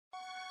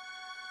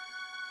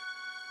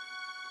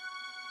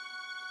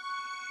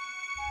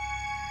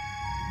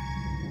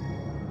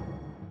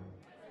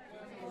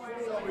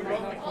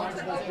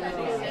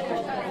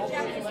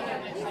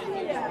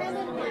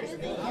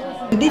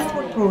This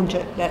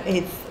project that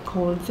is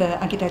called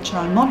the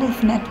Architectural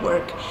Models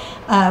Network,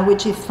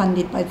 which is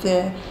funded by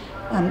the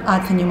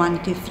Arts and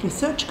Humanities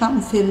Research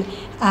Council,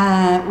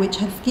 which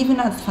has given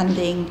us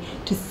funding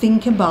to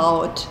think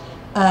about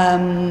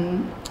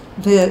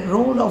the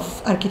role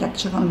of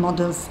architectural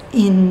models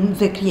in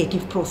the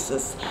creative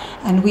process.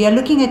 And we are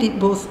looking at it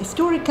both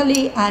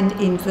historically and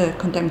in the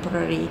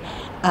contemporary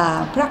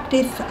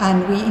practice,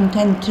 and we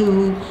intend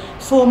to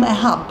form a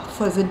hub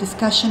for the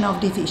discussion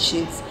of these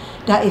issues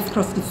that is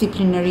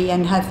cross-disciplinary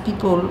and has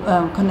people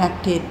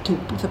connected to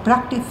the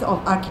practice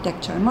of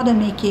architectural model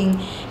making,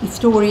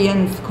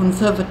 historians,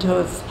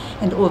 conservators,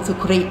 and also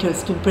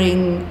curators, to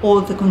bring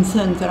all the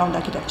concerns around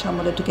architectural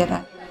model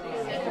together.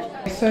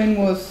 Sohn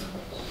was,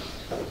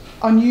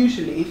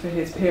 unusually for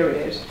his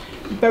period,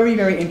 very,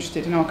 very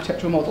interested in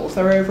architectural models.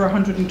 There are over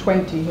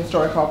 120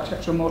 historic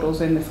architectural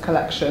models in this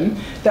collection.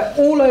 They're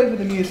all over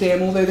the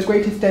museum, although the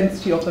greatest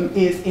density of them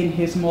is in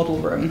his model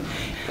room.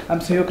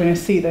 So you're going to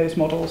see those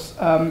models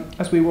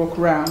as we walk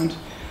around.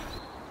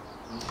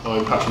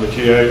 I'm Patrick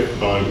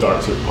McKeough, I'm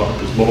Director of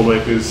Parker's Model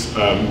Makers.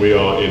 We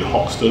are in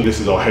Hoxton.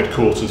 This is our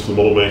headquarters for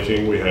model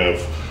making. We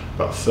have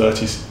about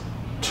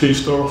 32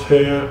 staff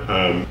here,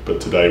 but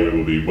today we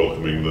will be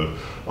welcoming the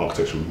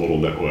Architectural Model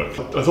Network.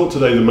 I thought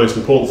today the most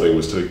important thing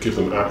was to give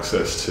them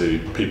access to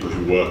people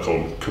who work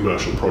on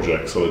commercial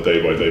projects on a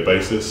day-by-day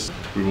basis.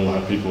 We will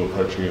have people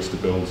approaching us to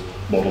build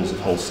models of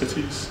whole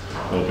cities.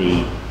 There'll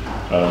be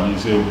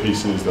museum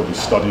pieces, there'll be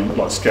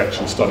sketch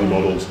and study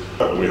models,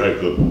 and we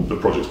hope that the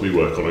projects we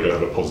work on are going to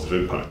have a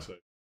positive impact.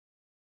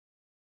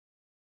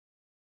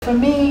 For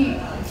me,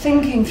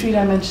 thinking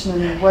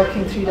three-dimensionally,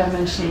 working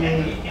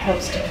three-dimensionally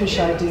helps to push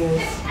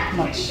ideas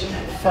much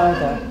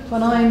further.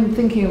 When I'm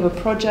thinking of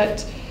a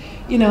project,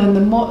 you know, and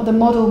the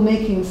model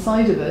making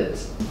side of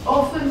it,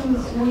 often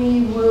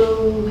we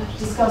will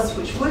discuss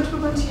which wood we're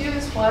going to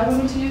use, why we're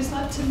going to use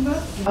that timber.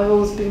 I've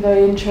always been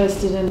very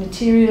interested in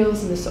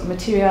materials and this sort of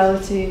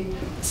materiality.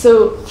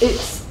 So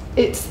it's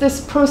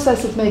this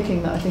process of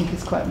making that I think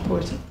is quite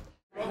important.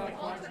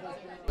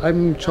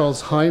 I'm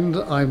Charles Hind.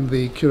 I'm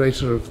the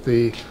curator of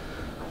the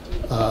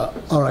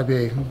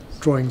RIBA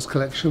Drawings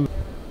Collection.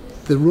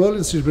 The Royal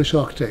Institute of British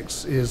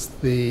Architects is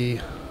the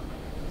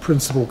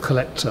principal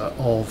collector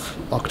of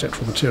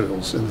architectural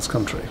materials in this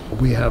country.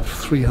 We have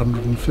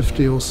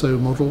 350 or so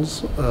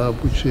models,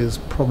 which is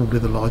probably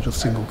the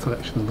largest single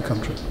collection in the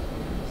country.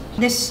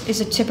 This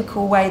is a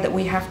typical way that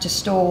we have to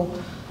store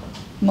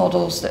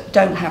models that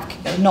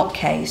are not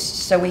cased,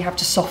 so we have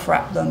to soft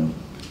wrap them.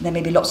 There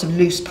may be lots of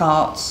loose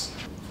parts.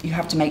 You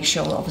have to make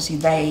sure, obviously,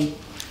 they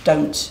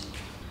don't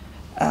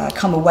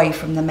come away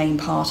from the main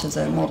part of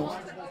the model.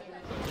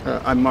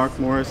 I'm Mark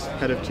Morris,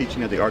 Head of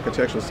Teaching at the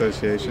Architectural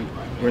Association.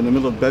 We're in the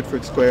middle of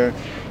Bedford Square,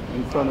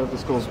 in front of the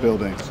school's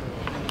buildings.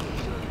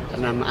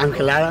 And I'm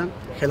Angel Lara,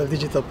 Head of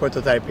Digital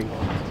Prototyping.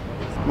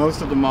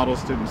 Most of the models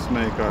students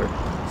make are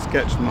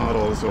sketch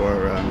models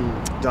or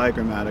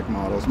diagrammatic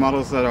models,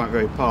 models that aren't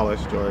very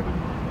polished or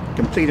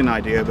complete an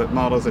idea, but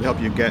models that help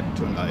you get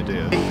to an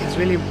idea. It's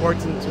really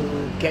important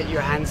to get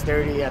your hands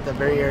dirty at a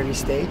very early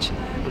stage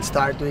and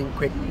start doing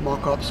quick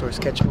mock-ups or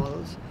sketch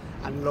models,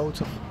 and loads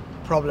of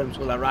problems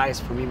will arise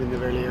from even the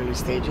very early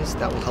stages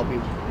that will help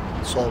you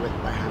solve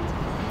it by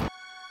hand.